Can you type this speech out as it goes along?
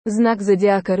Знак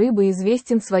зодиака Рыбы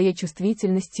известен своей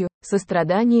чувствительностью,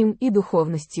 состраданием и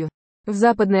духовностью. В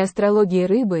западной астрологии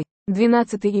Рыбы,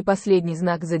 12-й и последний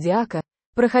знак зодиака,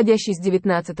 проходящий с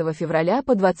 19 февраля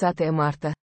по 20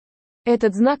 марта.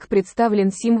 Этот знак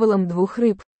представлен символом двух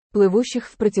рыб, плывущих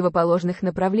в противоположных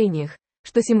направлениях,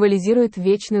 что символизирует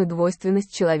вечную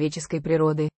двойственность человеческой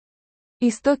природы.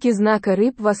 Истоки знака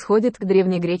рыб восходят к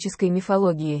древнегреческой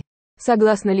мифологии.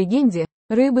 Согласно легенде,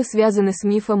 рыбы связаны с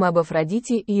мифом об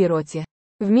Афродите и Эроте.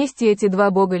 Вместе эти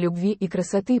два бога любви и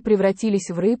красоты превратились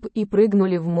в рыб и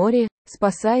прыгнули в море,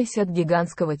 спасаясь от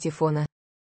гигантского тифона.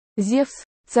 Зевс,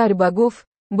 царь богов,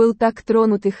 был так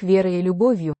тронут их верой и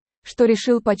любовью, что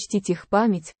решил почтить их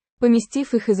память,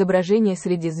 поместив их изображение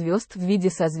среди звезд в виде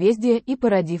созвездия и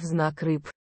породив знак рыб.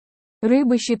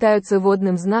 Рыбы считаются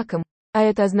водным знаком, а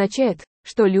это означает,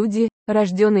 что люди,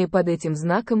 рожденные под этим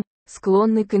знаком,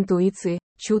 склонны к интуиции,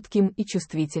 чутким и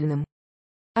чувствительным.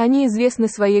 Они известны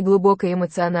своей глубокой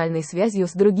эмоциональной связью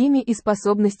с другими и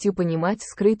способностью понимать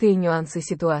скрытые нюансы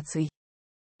ситуаций.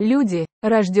 Люди,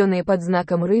 рожденные под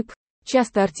знаком рыб,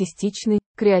 часто артистичны,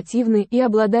 креативны и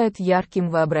обладают ярким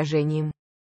воображением.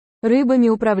 Рыбами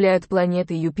управляют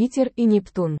планеты Юпитер и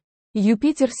Нептун.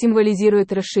 Юпитер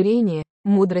символизирует расширение,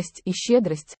 мудрость и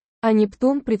щедрость, а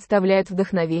Нептун представляет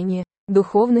вдохновение,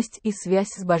 духовность и связь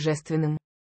с божественным.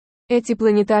 Эти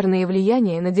планетарные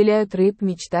влияния наделяют рыб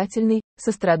мечтательной,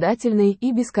 сострадательной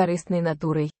и бескорыстной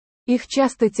натурой. Их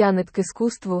часто тянет к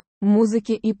искусству,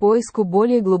 музыке и поиску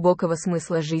более глубокого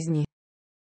смысла жизни.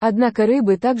 Однако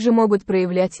рыбы также могут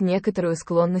проявлять некоторую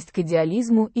склонность к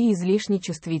идеализму и излишней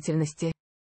чувствительности.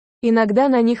 Иногда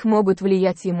на них могут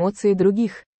влиять эмоции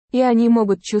других, и они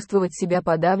могут чувствовать себя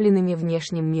подавленными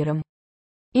внешним миром.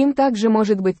 Им также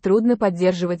может быть трудно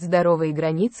поддерживать здоровые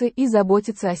границы и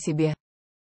заботиться о себе.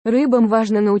 Рыбам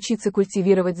важно научиться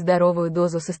культивировать здоровую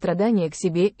дозу сострадания к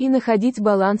себе и находить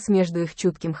баланс между их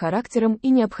чутким характером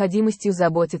и необходимостью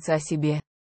заботиться о себе.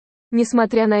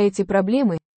 Несмотря на эти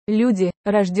проблемы, люди,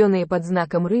 рожденные под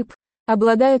знаком рыб,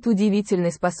 обладают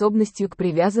удивительной способностью к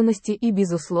привязанности и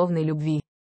безусловной любви.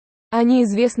 Они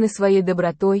известны своей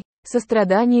добротой,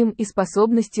 состраданием и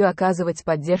способностью оказывать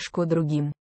поддержку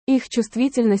другим. Их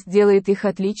чувствительность делает их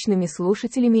отличными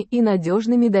слушателями и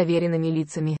надежными доверенными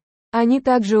лицами. Они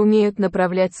также умеют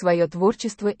направлять свое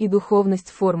творчество и духовность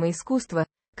в формы искусства,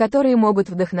 которые могут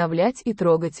вдохновлять и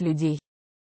трогать людей.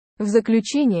 В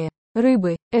заключение,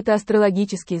 рыбы – это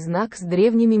астрологический знак с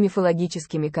древними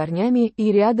мифологическими корнями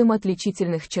и рядом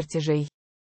отличительных чертежей.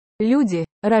 Люди,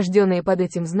 рожденные под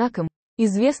этим знаком,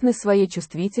 известны своей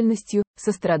чувствительностью,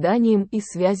 состраданием и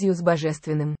связью с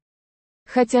божественным.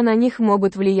 Хотя на них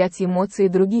могут влиять эмоции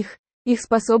других, их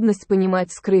способность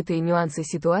понимать скрытые нюансы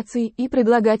ситуаций и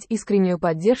предлагать искреннюю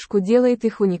поддержку делает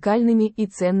их уникальными и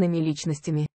ценными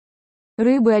личностями.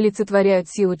 Рыбы олицетворяют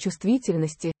силу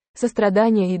чувствительности,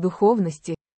 сострадания и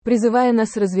духовности, призывая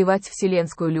нас развивать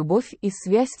вселенскую любовь и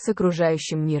связь с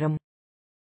окружающим миром.